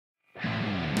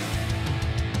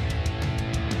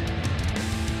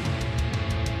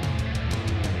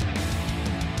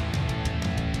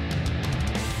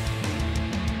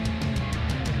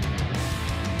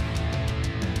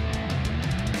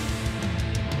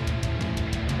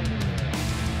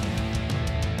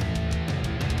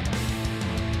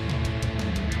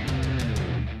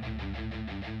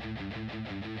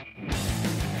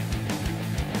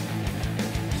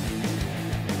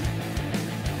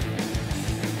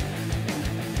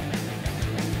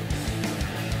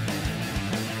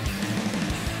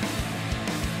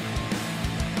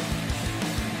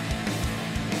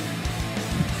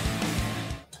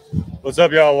What's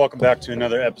up, y'all? Welcome back to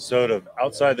another episode of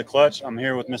Outside the Clutch. I'm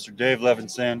here with Mr. Dave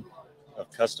Levinson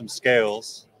of Custom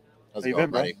Scales. How's How it you going,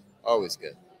 been, bro? buddy? Always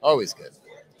good. Always good.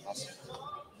 Awesome.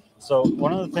 So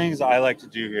one of the things I like to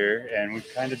do here, and we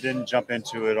kind of didn't jump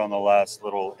into it on the last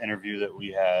little interview that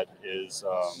we had, is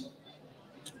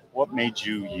what made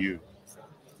you you?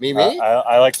 Me?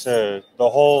 I like to the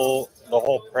whole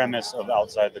premise of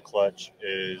Outside the Clutch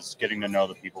is getting to know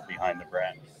the people behind the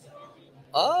brand.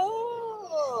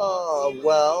 Oh,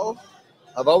 well,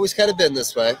 I've always kind of been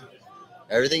this way.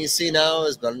 Everything you see now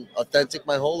has been authentic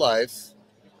my whole life.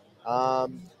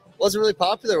 Wasn't really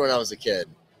popular when I was a kid.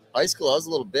 High school, I was a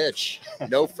little bitch.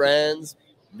 No friends,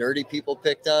 nerdy people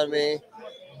picked on me.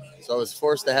 So I was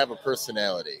forced to have a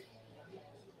personality.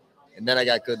 And then I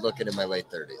got good looking in my late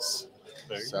 30s.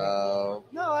 So,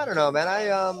 no, I don't know, man. I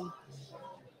don't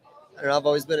know. I've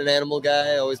always been an animal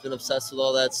guy. Always been obsessed with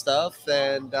all that stuff.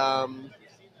 And,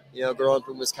 growing up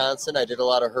in Wisconsin, I did a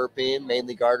lot of herping,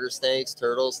 mainly garter snakes,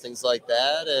 turtles, things like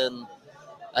that. And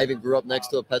I even grew up next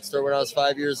to a pet store when I was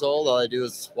 5 years old. All I do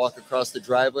is walk across the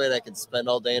driveway, and I could spend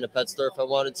all day in a pet store if I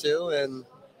wanted to. And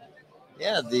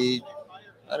yeah,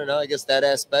 I don't know. I guess that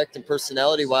aspect and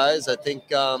personality-wise, I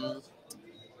think.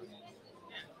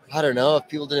 I don't know if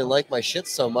people didn't like my shit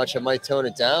so much, I might tone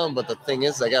it down. But the thing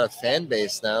is, I got a fan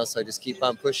base now, so I just keep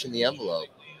on pushing the envelope.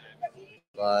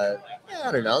 But yeah,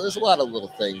 I don't know. There's a lot of little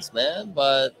things, man.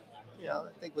 But I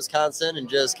think Wisconsin and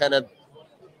just kind of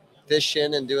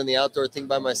fishing and doing the outdoor thing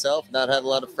by myself, not having a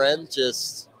lot of friends,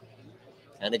 just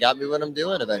kind of got me what I'm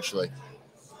doing eventually.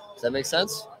 Does that make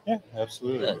sense? Yeah,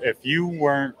 absolutely. Yeah. If you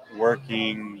weren't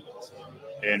working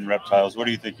in reptiles, what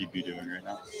do you think you'd be doing right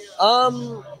now?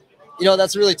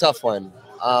 That's a really tough one.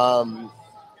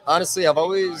 Honestly, I've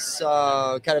always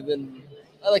kind of been,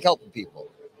 I like helping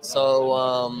people.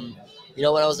 So,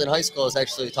 when I was in high school, I was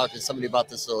actually talking to somebody about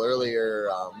this a little earlier.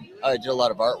 I did a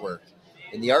lot of artwork.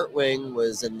 And the art wing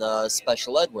was in the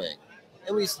special ed wing.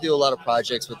 And we used to do a lot of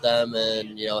projects with them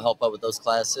and, help out with those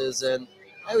classes. And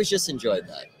I always just enjoyed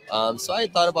that. So I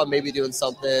had thought about maybe doing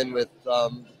something with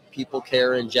people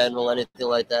care in general, anything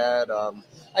like that.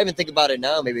 I even think about it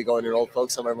now, maybe going to an old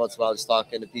folks home every once in a while, just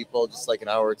talking to people, just like an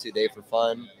hour or two a day for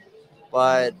fun.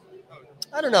 But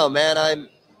I don't know, man. I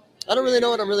don't really know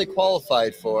what I'm really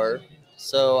qualified for.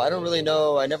 So I don't really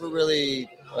know. I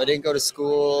didn't go to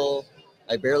school.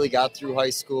 I barely got through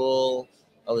high school.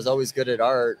 I was always good at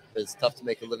art. It's tough to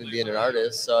make a living being an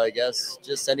artist. So I guess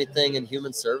just anything in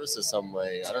human services some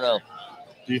way. I don't know.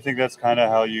 Do you think that's kind of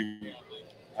how you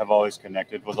have always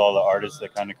connected with all the artists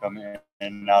that kind of come in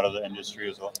and out of the industry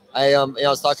as well? I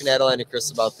was talking to Adeline and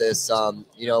Chris about this.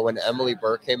 When Emily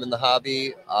Burke came in the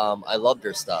hobby, I loved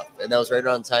her stuff. And that was right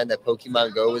around the time that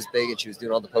Pokemon Go was big and she was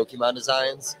doing all the Pokemon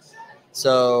designs.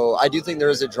 So I do think there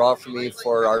is a draw for me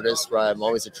for artists where I'm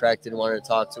always attracted and wanting to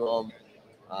talk to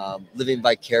them, living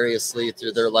vicariously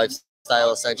through their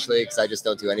lifestyle, essentially, because I just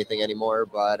don't do anything anymore.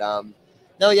 But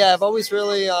I've always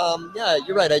really,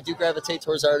 you're right. I do gravitate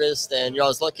towards artists. And, I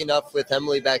was lucky enough with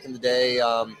Emily back in the day.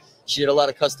 She did a lot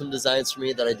of custom designs for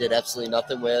me that I did absolutely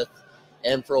nothing with.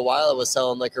 And for a while, I was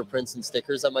selling like her prints and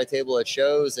stickers on my table at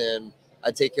shows. And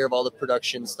I'd take care of all the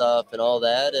production stuff and all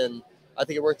that. And I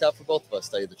think it worked out for both of us,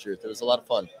 to tell you the truth. It was a lot of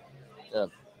fun. Yeah.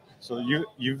 So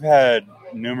you've had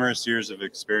numerous years of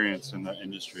experience in the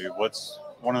industry. What's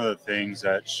one of the things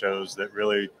that shows that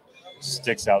really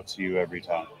sticks out to you every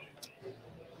time?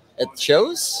 At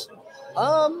shows?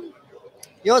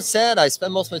 It's sad. I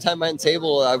spend most of my time behind the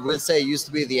table. I would say it used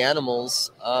to be the animals.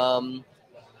 Going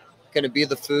to be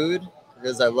the food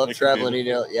because I love traveling.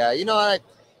 Here's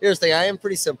the thing. I am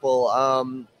pretty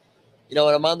simple.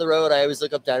 When I'm on the road, I always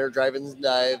look up diner drive-ins and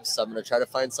dives. I'm going to try to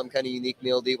find some kind of unique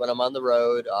meal to eat when I'm on the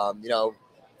road.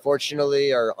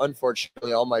 Fortunately or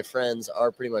unfortunately, all my friends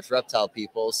are pretty much reptile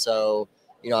people. So,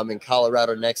 I'm in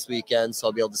Colorado next weekend, so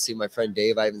I'll be able to see my friend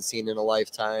Dave I haven't seen in a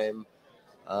lifetime.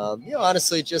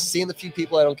 Honestly, just seeing the few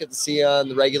people I don't get to see on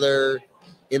the regular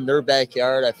in their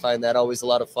backyard, I find that always a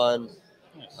lot of fun.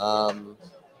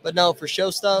 But no, for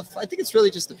show stuff, I think it's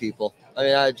really just the people. I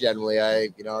mean,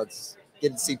 it's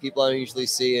getting to see people I don't usually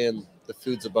see, and the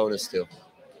food's a bonus too.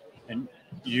 And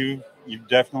you've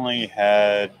definitely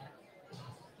had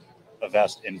a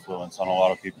vast influence on a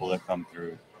lot of people that come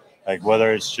through, like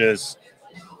whether it's just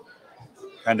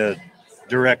kind of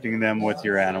directing them with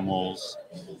your animals,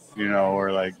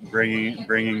 or like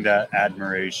bringing that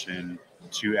admiration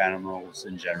to animals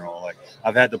in general. Like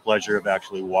I've had the pleasure of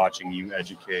actually watching you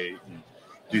educate and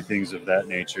do things of that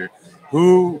nature.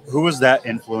 Who was that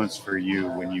influence for you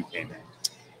when you came in?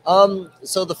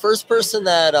 So the first person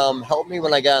that helped me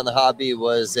when I got in the hobby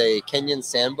was a Kenyan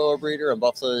sand boa breeder in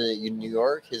Buffalo, New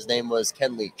York. His name was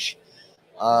Ken Leach.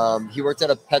 He worked at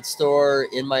a pet store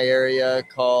in my area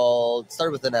called,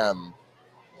 started with an M.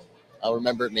 I'll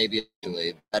remember it maybe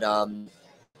actually. But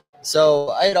so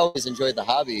I had always enjoyed the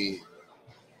hobby,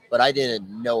 but I didn't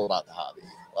know about the hobby.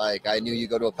 Like I knew you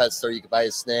go to a pet store, you could buy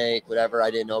a snake, whatever.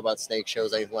 I didn't know about snake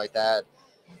shows, anything like that.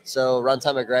 So around the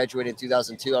time I graduated in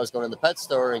 2002, I was going to the pet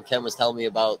store, and Ken was telling me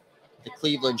about the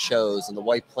Cleveland shows and the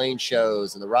White Plains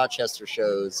shows and the Rochester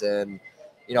shows, and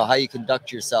how you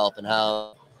conduct yourself and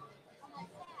how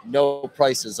no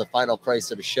price is a final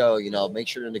price of a show. Make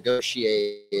sure to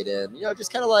negotiate and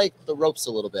just kind of like the ropes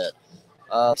a little bit.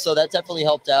 So that definitely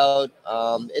helped out.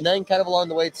 And then kind of along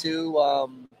the way too,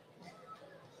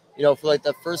 for like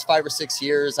the first 5 or 6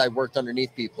 years, I worked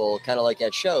underneath people, kind of like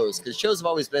at shows, because shows have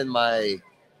always been my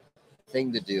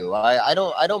thing to do. I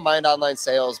don't mind online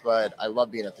sales, but I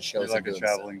love being at the shows. You're like a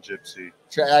traveling gypsy.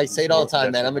 I say it all the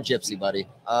time, man. I'm a gypsy, buddy.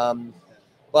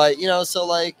 But so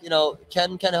like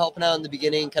Ken kind of helping out in the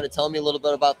beginning, kind of telling me a little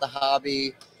bit about the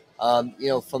hobby.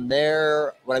 From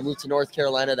there, when I moved to North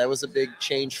Carolina, that was a big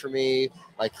change for me.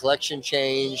 My collection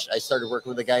changed. I started working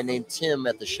with a guy named Tim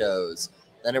at the shows.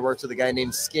 Then I worked with a guy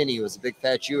named Skinny, who was a big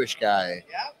fat Jewish guy.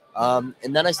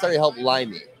 And then I started to help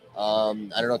Limey. I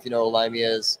don't know if you know who Limey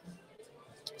is.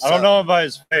 I don't know him by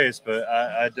his face, but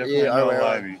I definitely know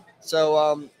Limey.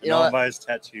 So, know him by his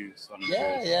tattoos on his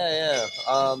face.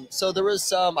 Yeah. So there was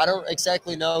some, I don't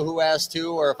exactly know who asked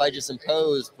who or if I just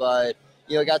imposed, but,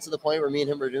 it got to the point where me and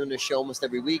him were doing this show almost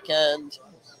every weekend.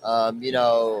 I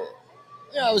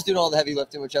was doing all the heavy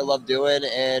lifting, which I love doing.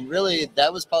 And really,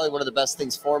 that was probably one of the best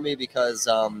things for me because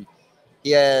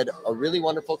he had a really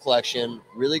wonderful collection,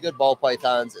 really good ball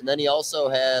pythons. And then he also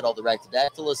had all the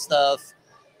Ractodactylus stuff.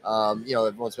 Every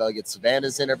once in a while I get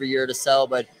Savannahs in every year to sell,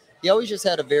 but he always just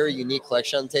had a very unique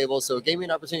collection on the table. So it gave me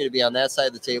an opportunity to be on that side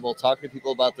of the table, talking to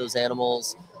people about those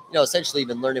animals, essentially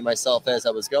even learning myself as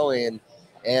I was going.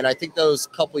 And I think those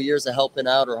couple of years of helping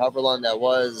out or however long that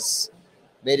was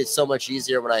made it so much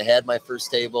easier when I had my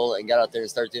first table and got out there and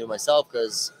started doing it myself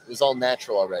because it was all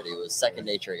natural already. It was second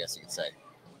nature, I guess you could say.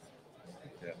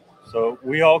 Yeah. So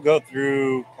we all go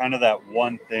through kind of that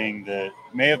one thing that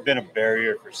may have been a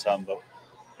barrier for some, but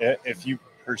if you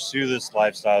pursue this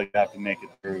lifestyle, you have to make it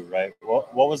through, right?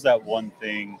 What was that one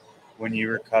thing when you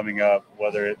were coming up,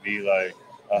 whether it be like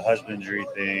a husbandry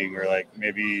thing or like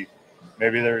maybe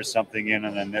there was something in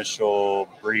an initial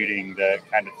breeding that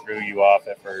kind of threw you off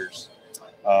at first?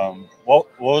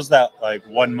 What was that like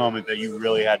one moment that you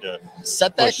really had to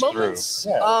setback push moments?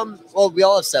 Through? Yeah. Well, we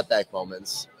all have setback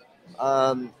moments.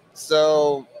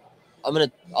 So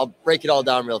I'll break it all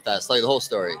down real fast, like the whole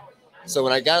story. So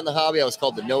when I got in the hobby, I was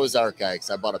called the Noah's Ark guy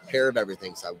because I bought a pair of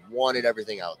everything. So I wanted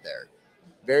everything out there.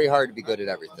 Very hard to be good at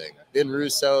everything. Ben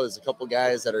Russo, there's a couple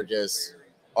guys that are just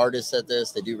artists at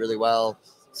this. They do really well.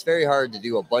 It's very hard to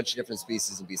do a bunch of different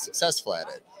species and be successful at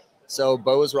it. So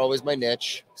boas were always my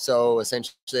niche. So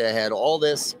essentially I had all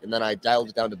this, and then I dialed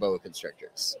it down to boa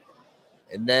constrictors.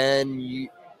 And then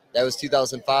that was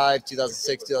 2005,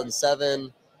 2006,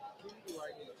 2007.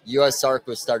 USARK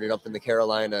was started up in the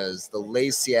Carolinas. The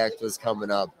Lacey Act was coming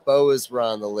up. Boas were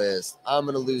on the list. I'm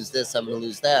going to lose this. I'm going to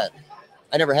lose that.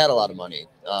 I never had a lot of money.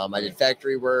 I did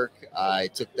factory work. I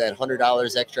took that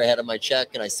 $100 extra I had on my check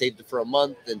and I saved it for a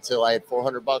month until I had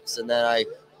 $400, and then I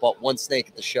bought one snake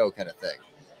at the show, kind of thing.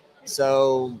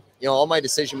 So, all my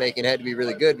decision making had to be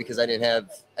really good because I didn't have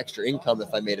extra income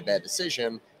if I made a bad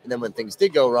decision. And then when things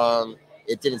did go wrong,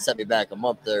 it didn't set me back a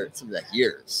month or it set me back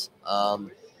years.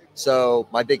 So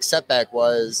my big setback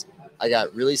was I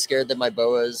got really scared that my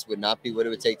boas would not be what it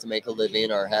would take to make a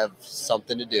living or have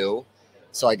something to do.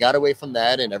 So I got away from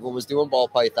that, and everyone was doing ball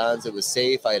pythons. It was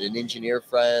safe. I had an engineer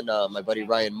friend, my buddy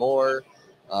Ryan Moore.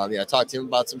 I talked to him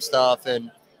about some stuff,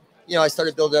 and I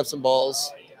started building up some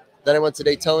balls. Then I went to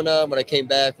Daytona. When I came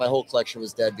back, my whole collection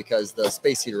was dead because the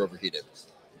space heater overheated.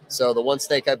 So the one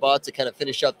snake I bought to kind of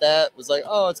finish up that was like,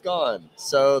 oh, it's gone.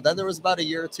 So then there was about a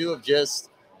year or two of just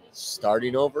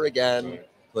starting over again,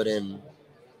 put in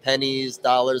pennies,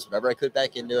 dollars, whatever I could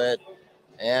back into it.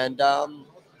 And,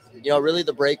 really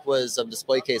the break was a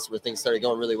display case where things started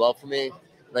going really well for me.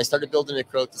 When I started building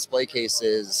acrylic display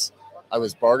cases, I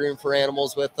was bartering for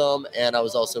animals with them, and I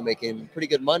was also making pretty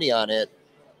good money on it.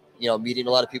 Meeting a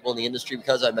lot of people in the industry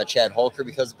because I met Chad Holker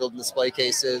because of building display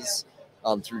cases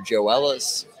through Joe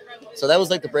Ellis. So that was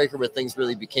like the breaker where things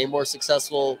really became more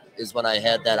successful, is when I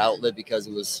had that outlet because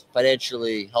it was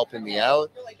financially helping me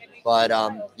out. But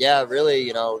really,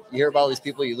 you hear about all these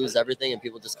people, you lose everything and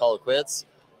people just call it quits.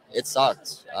 It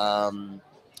sucked.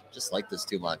 Just like this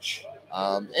too much.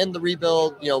 And the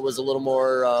rebuild, was a little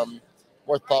more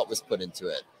thought was put into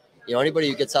it. you know, anybody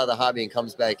who gets out of the hobby and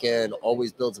comes back in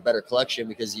always builds a better collection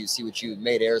because you see what you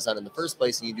made errors on in the first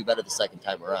place and you do better the second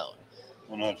time around.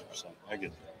 100%. I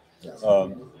get that. Yeah.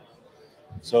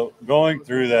 So going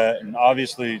through that, and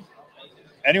obviously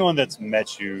anyone that's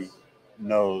met you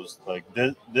knows, like,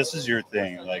 this is your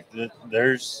thing. Like,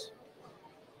 there's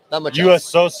not much you else.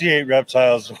 Associate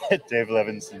reptiles with Dave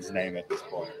Levinson's name at this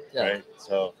point, right?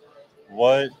 So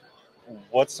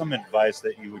what's some advice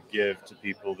that you would give to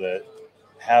people that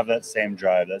have that same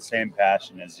drive, that same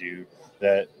passion as you,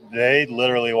 that they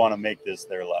literally want to make this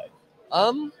their life?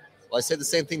 Well, I say the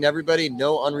same thing to everybody.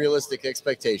 No unrealistic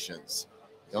expectations.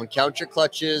 Don't count your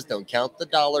clutches. Don't count the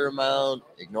dollar amount.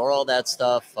 Ignore all that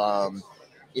stuff.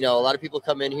 You know, a lot of people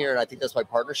come in here, and I think that's why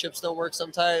partnerships don't work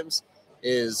sometimes,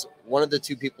 is one of the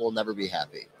two people will never be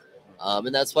happy.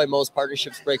 And that's why most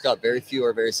partnerships break up. Very few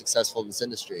are very successful in this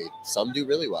industry. Some do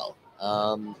really well.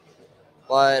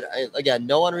 But again,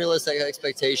 no unrealistic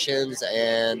expectations.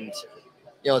 And,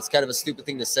 you know, it's kind of a stupid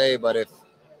thing to say, but if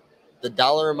the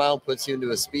dollar amount puts you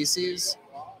into a species,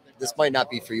 this might not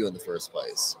be for you in the first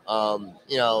place.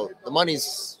 You know, the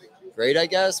money's great, I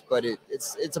guess, but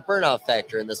it's a burnout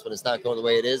factor in this one. It's not going the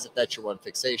way it is if that's your one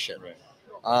fixation. Right.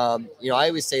 You know, I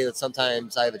always say that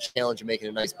sometimes I have a challenge of making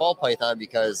a nice ball python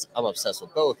because I'm obsessed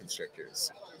with boa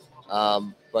constrictors.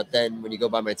 But then when you go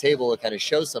by my table, it kind of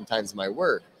shows sometimes my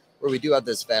work where we do have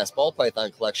this vast ball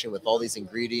python collection with all these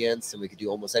ingredients and we could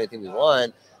do almost anything we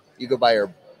want. You go by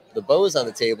the bows on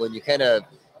the table and you kind of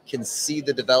can see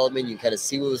the development. You kind of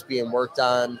see what was being worked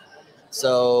on.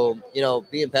 So, you know,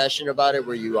 being passionate about it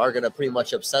where you are going to pretty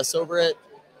much obsess over it.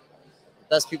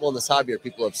 The best people in this hobby are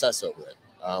people who obsess over it.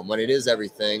 When it is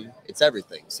everything, it's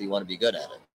everything. So you want to be good at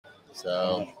it.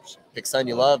 So pick something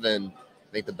you love and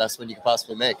make the best one you can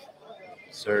possibly make.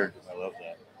 Sir, I love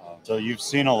that. So you've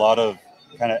seen a lot of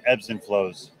kind of ebbs and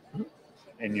flows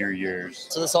in your years.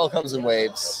 So this all comes in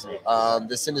waves.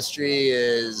 This industry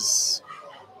it's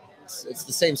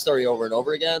the same story over and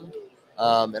over again.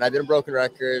 And I've been a broken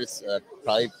record.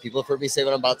 Probably people have heard me say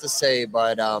what I'm about to say,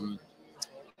 but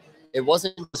it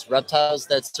wasn't just reptiles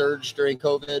that surged during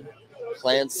COVID.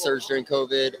 Plants surged during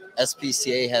COVID.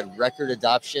 SPCA had record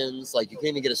adoptions. Like you can't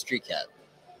even get a street cat.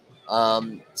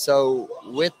 So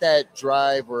with that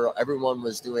drive where everyone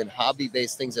was doing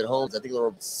hobby-based things at home, I think they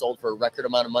were sold for a record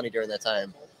amount of money during that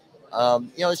time.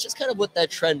 You know, it's just kind of what that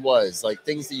trend was, like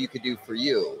things that you could do for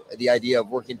you. The idea of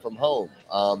working from home.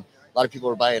 A lot of people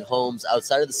were buying homes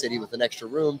outside of the city with an extra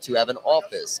room to have an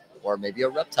office or maybe a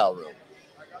reptile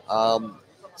room.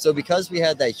 So because we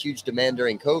had that huge demand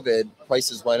during COVID,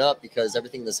 prices went up because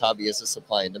everything in this hobby is a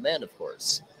supply and demand, of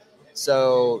course.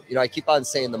 So, you know, I keep on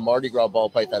saying the Mardi Gras ball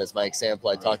python is my example.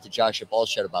 I talked to Josh at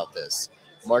Ballshed about this.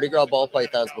 Mardi Gras ball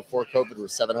pythons before COVID were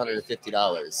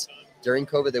 $750. During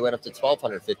COVID, they went up to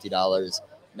 $1,250.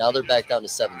 Now they're back down to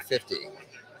 $750.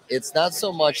 It's not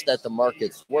so much that the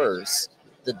market's worse.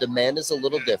 The demand is a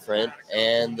little different,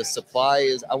 and the supply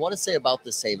is, I want to say, about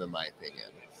the same, in my opinion.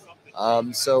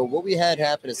 So what we had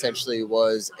happen essentially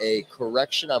was a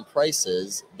correction on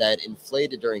prices that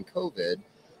inflated during COVID,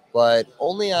 but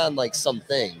only on like some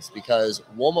things, because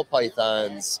Woma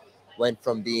pythons went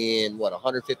from being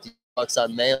 $150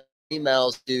 on male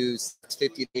females to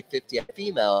 $650 to $850 on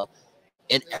female,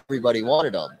 and everybody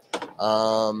wanted them.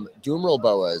 Dumeral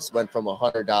boas went from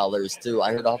 $100 to,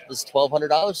 I heard off this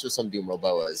 $1,200 for some Dumeral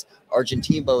boas.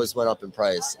 Argentine boas went up in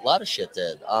price. A lot of shit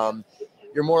did.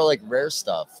 You're more like rare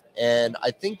stuff. And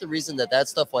I think the reason that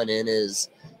stuff went in is,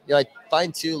 you know, I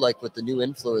find too, like with the new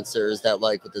influencers that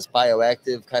like with this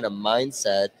bioactive kind of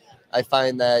mindset, I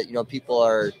find that, you know, people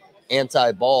are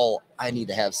anti-ball. I need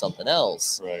to have something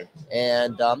else. Right.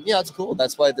 And, yeah, it's cool.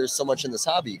 That's why there's so much in this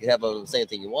hobby. You can have the same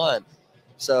thing you want.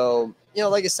 So, you know,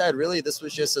 like I said, really, this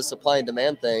was just a supply and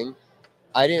demand thing.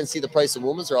 I didn't see the price of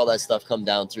women's or all that stuff come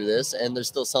down through this, and they're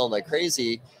still selling like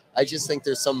crazy. I just think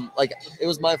there's some, like, it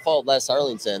was my fault last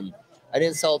Arlington. I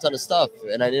didn't sell a ton of stuff,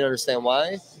 and I didn't understand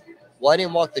why. Well, I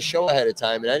didn't walk the show ahead of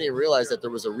time, and I didn't realize that there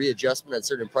was a readjustment at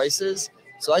certain prices.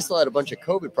 So I still had a bunch of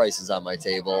COVID prices on my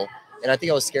table, and I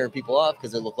think I was scaring people off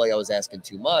because it looked like I was asking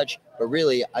too much. But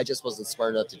really, I just wasn't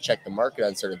smart enough to check the market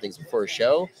on certain things before a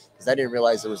show because I didn't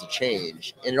realize there was a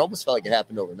change, and it almost felt like it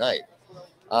happened overnight.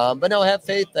 But no, have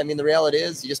faith. I mean, the reality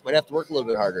is you just might have to work a little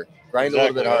bit harder, grind a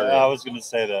little bit harder. I was going to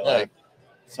say that. Yeah. Like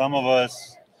some of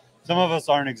us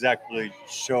aren't exactly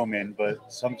showmen,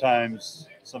 but sometimes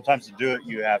to do it,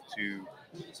 you have to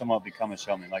somewhat become a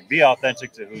showman. Like be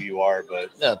authentic to who you are, but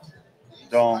yeah.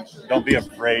 Don't be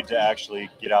afraid to actually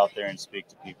get out there and speak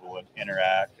to people and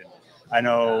interact. And I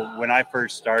know when I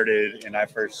first started and I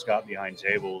first got behind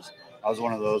tables, I was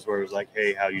one of those where it was like,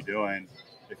 hey, how you doing?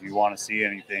 if you want to see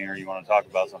anything or you want to talk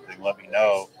about something, let me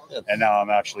know. Yeah. And now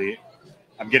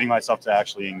I'm getting myself to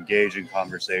actually engage in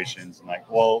conversations and like,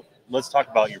 well, let's talk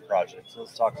about your projects.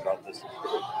 Let's talk about this.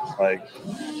 Like,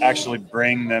 actually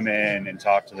bring them in and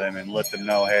talk to them and let them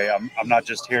know, hey, I'm not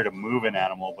just here to move an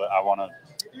animal, but I want to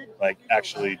like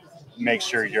actually make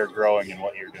sure you're growing in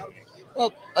what you're doing.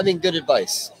 Well, I mean, good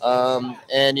advice.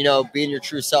 And being your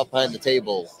true self behind the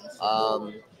table.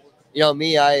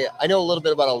 Me, I know a little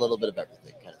bit about a little bit of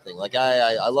everything, kind of thing. Like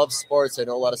I love sports. I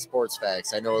know a lot of sports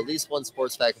facts. I know at least one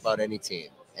sports fact about any team.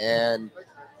 And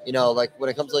like when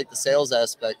it comes to like the sales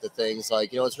aspect of things,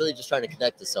 like it's really just trying to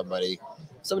connect to somebody.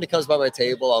 If somebody comes by my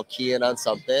table, I'll key in on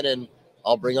something and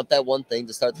I'll bring up that one thing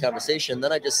to start the conversation.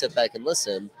 Then I just sit back and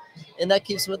listen. And that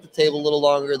keeps them at the table a little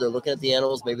longer. They're looking at the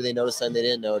animals. Maybe they notice something they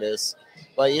didn't notice.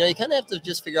 But, you kind of have to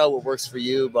just figure out what works for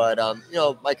you. But,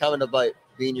 my comment about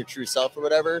being your true self or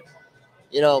whatever,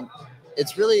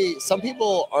 it's really, some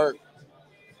people aren't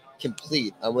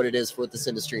complete on what it is for what this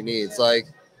industry needs. Like,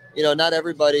 not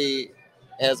everybody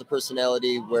has a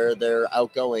personality where they're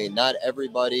outgoing. Not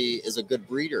everybody is a good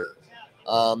breeder.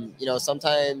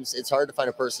 Sometimes it's hard to find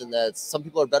a person some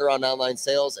people are better on online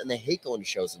sales and they hate going to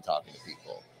shows and talking to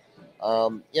people.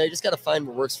 You just got to find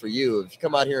what works for you. If you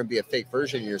come out here and be a fake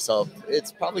version of yourself,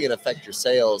 it's probably going to affect your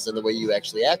sales and the way you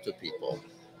actually act with people.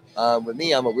 With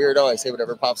me, I'm a weirdo. I say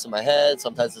whatever pops in my head.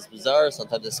 Sometimes it's bizarre.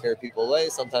 Sometimes I scare people away.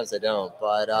 Sometimes I don't.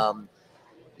 But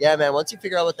yeah, man, once you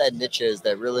figure out what that niche is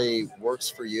that really works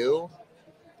for you,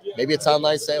 maybe it's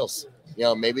online sales.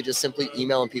 Maybe just simply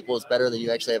emailing people is better than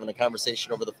you actually having a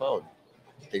conversation over the phone.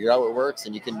 Figure out what works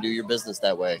and you can do your business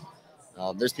that way.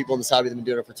 There's people in this hobby that have been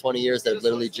doing it for 20 years that have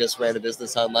literally just ran a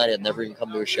business online and have never even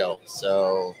come to a show.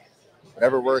 So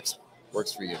whatever works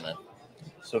for you, man.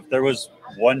 So if there was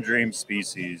one dream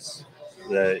species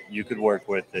that you could work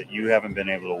with that you haven't been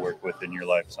able to work with in your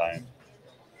lifetime,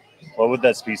 what would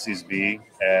that species be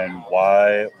and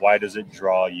why does it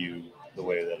draw you the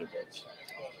way that it does?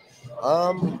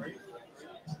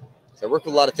 So I work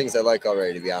with a lot of things I like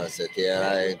already, to be honest with you.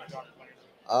 And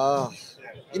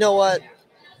you know what?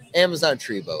 Amazon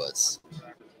tree boas.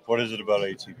 What is it about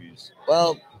ATVs?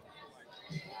 Well,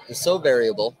 they're so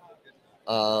variable.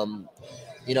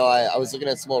 I was looking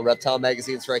at some old reptile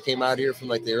magazines where I came out here from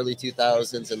like the early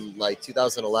 2000s and like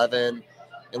 2011.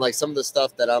 And like some of the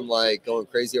stuff that I'm like going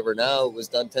crazy over now was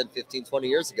done 10, 15, 20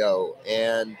 years ago.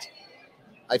 And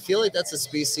I feel like that's a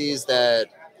species that,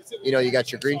 you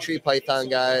got your green tree python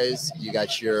guys, you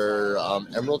got your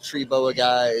emerald tree boa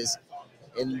guys,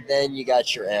 and then you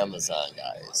got your Amazon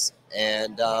guys.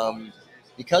 And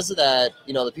because of that,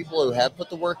 the people who have put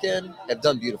the work in have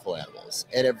done beautiful animals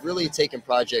and have really taken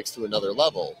projects to another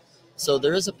level. So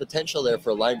there is a potential there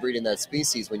for line breeding that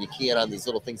species when you key in on these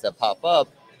little things that pop up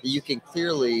that you can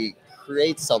clearly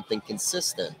create something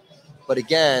consistent. But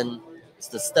again, it's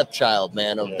the stepchild,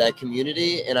 man, of that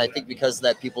community. And I think because of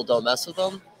that, people don't mess with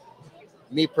them.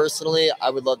 Me personally, I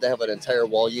would love to have an entire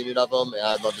wall unit of them, and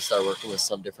I'd love to start working with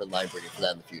some different line breeding for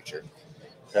that in the future.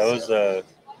 That was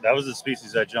a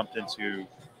species I jumped into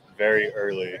very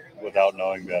early without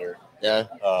knowing better. Yeah.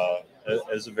 It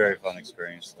was a very fun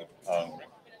experience.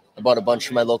 I bought a bunch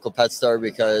from my local pet store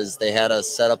because they had us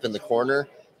set up in the corner,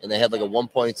 and they had like a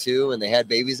 1.2, and they had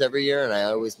babies every year, and I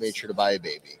always made sure to buy a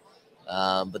baby.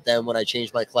 But then when I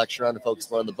changed my collection around to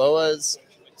focus more on the boas,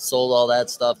 sold all that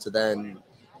stuff to then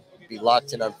be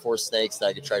locked in on 4 snakes that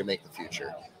I could try to make the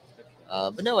future.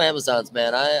 But no, Amazons,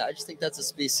 man. I just think that's a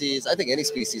species. I think any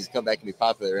species can come back and be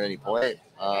popular at any point.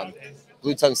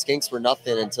 Blue-tongued skinks were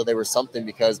nothing until they were something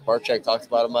because Barchak talked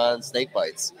about them on snake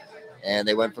bites. And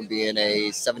they went from being a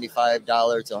 $75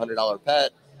 to $100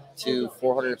 pet to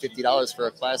 $450 for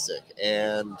a classic.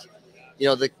 And,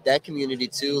 that community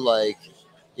too, like,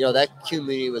 that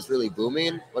community was really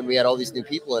booming when we had all these new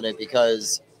people in it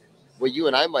because what you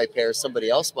and I might pair, somebody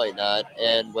else might not.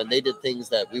 And when they did things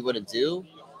that we wouldn't do,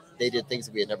 they did things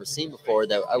that we had never seen before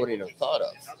that I wouldn't even have thought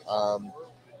of.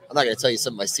 I'm not going to tell you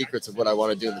some of my secrets of what I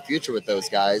want to do in the future with those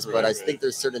guys, but I think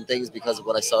there's certain things because of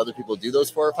what I saw other people do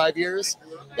those 4 or 5 years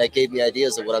that gave me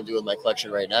ideas of what I'm doing with my collection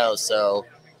right now. So,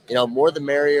 more the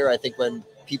merrier. I think when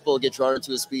people get drawn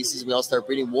into a species, we all start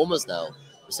breeding Womas now.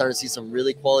 We're starting to see some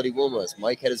really quality Womas.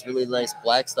 Mike had his really nice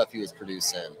black stuff he was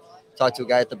producing. Talked to a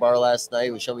guy at the bar last night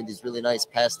who showed me these really nice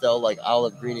pastel, like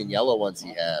olive green and yellow ones he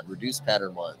had, reduced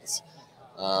pattern ones.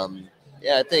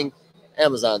 I think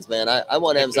Amazons, man. I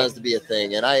want Amazons to be a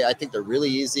thing, and I think they're really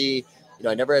easy.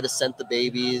 I never had to scent the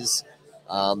babies.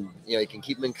 You can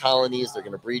keep them in colonies. They're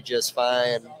going to breed just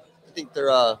fine. I think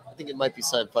it might be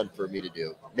something fun for me to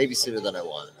do. Maybe sooner than I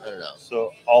want. I don't know.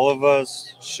 So all of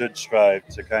us should strive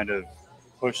to kind of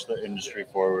push the industry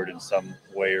forward in some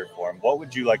way or form, what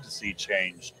would you like to see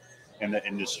changed in the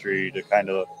industry to kind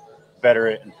of better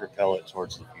it and propel it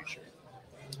towards the future?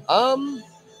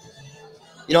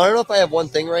 You know, I don't know if I have one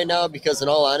thing right now, because in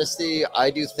all honesty, I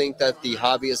do think that the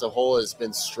hobby as a whole has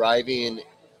been striving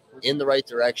in the right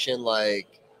direction. Like,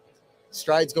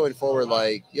 strides going forward.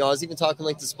 Like, you know, I was even talking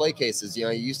like display cases. You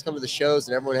know, you used to come to the shows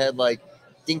and everyone had like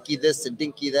dinky this and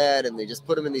dinky that, and they just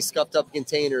put them in these scuffed up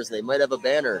containers, and they might have a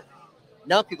banner.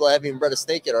 Now people haven't even read a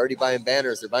snake yet, are already buying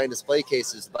banners. They're buying display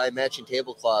cases, they're buying matching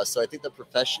tablecloths. So I think the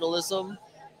professionalism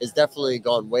is definitely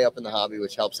gone way up in the hobby,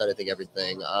 which helps out, I think,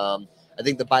 everything. I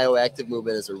think the bioactive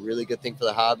movement is a really good thing for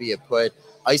the hobby. It put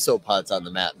isopods on the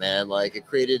map, man. Like, it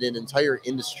created an entire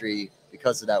industry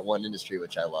because of that one industry,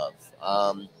 which I love.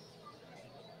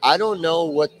 I don't know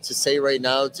what to say right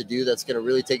now to do that's going to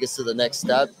really take us to the next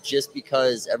step, just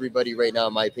because everybody right now,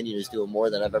 in my opinion, is doing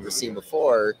more than I've ever seen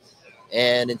before.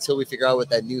 And until we figure out what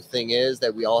that new thing is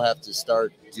that we all have to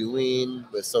start doing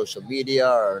with social media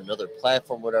or another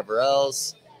platform, whatever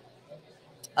else,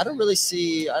 I don't really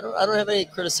see. I don't have any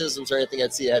criticisms or anything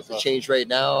I'd see have to change right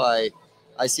now. I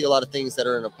see a lot of things that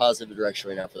are in a positive direction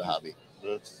right now for the hobby.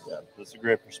 That's a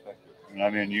great perspective. And I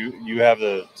mean, you have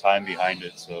the time behind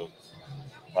it, so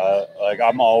like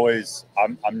I'm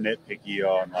nitpicky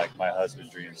on like my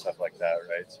husbandry and stuff like that,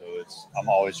 right? So I'm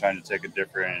always trying to take a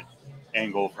different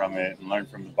angle from it and learn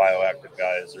from the bioactive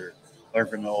guys, or learn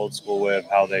from the old school way of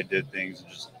how they did things, and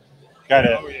just kind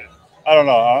of, I don't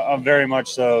know. I'm very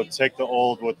much so take the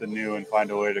old with the new and find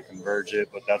a way to converge it.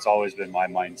 But that's always been my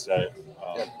mindset.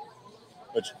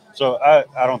 So I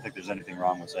don't think there's anything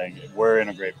wrong with saying it. We're in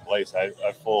a great place. I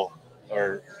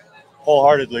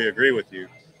wholeheartedly agree with you.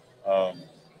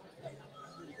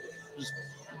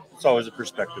 It's always a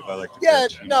perspective I like to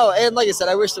pitch, no, and like I said,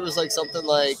 I wish there was like something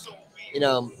like, you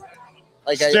know,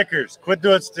 like stickers. Quit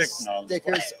doing stickers. No,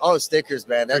 stickers. Oh, stickers,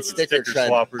 man. That's sticker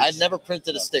trend. swappers. I've never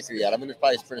printed a sticker yet. I'm gonna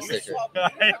probably print a sticker.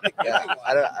 Yeah,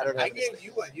 I don't I have gave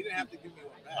you one. You didn't have to give me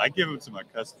one back. I give them to my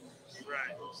customers.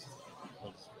 Right.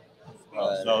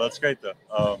 No, that's great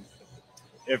though.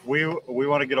 If we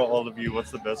want to get a hold of you,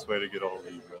 what's the best way to get a hold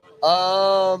of you, brother?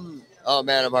 Oh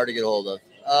man, I'm hard to get a hold of.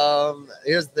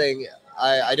 Here's the thing.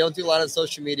 I don't do a lot on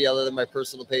social media other than my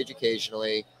personal page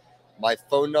occasionally. My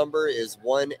phone number is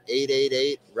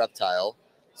 1-888-REPTILE,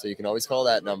 so you can always call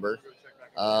that number.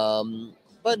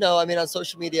 But no, I mean, on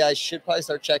social media, I should probably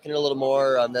start checking it a little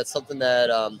more. That's something that,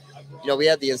 you know, we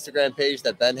had the Instagram page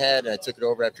that Ben had, and I took it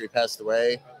over after he passed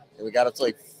away, and we got up to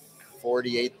like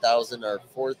 48,000 or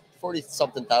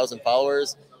 40-something thousand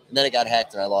followers, and then it got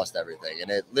hacked, and I lost everything.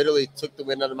 And it literally took the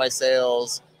wind out of my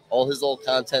sails. All his old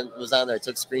content was on there. I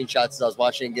took screenshots as I was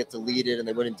watching it get deleted, and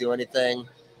they wouldn't do anything.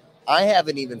 I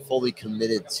haven't even fully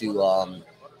committed to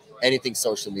anything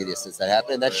social media since that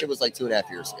happened. And that shit was like 2.5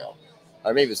 years ago,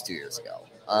 or maybe it was 2 years ago.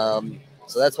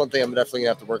 So that's one thing I'm definitely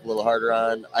gonna have to work a little harder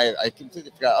on. I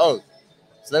completely forgot. Oh,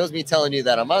 so that was me telling you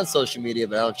that I'm on social media,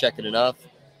 but I don't check it enough.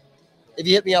 If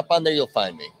you hit me up on there, you'll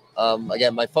find me.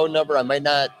 Again, my phone number, I might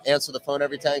not answer the phone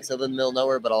every time because I live in the middle of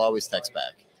nowhere, but I'll always text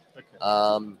back.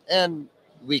 Okay. And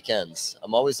weekends,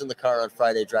 I'm always in the car on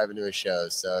Friday driving to a show.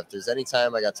 So if there's any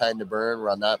time I got time to burn where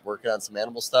I'm not working on some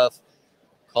animal stuff,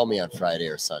 call me on Friday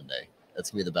or Sunday. That's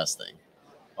gonna be the best thing.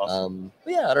 Awesome.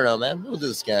 But yeah, I don't know, man. We'll do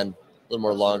this again a little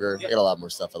more longer. I got a lot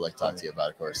more stuff I'd like to talk to you about,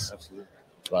 of course. Absolutely.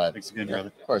 But thanks again,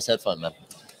 brother. Of course, had fun, man.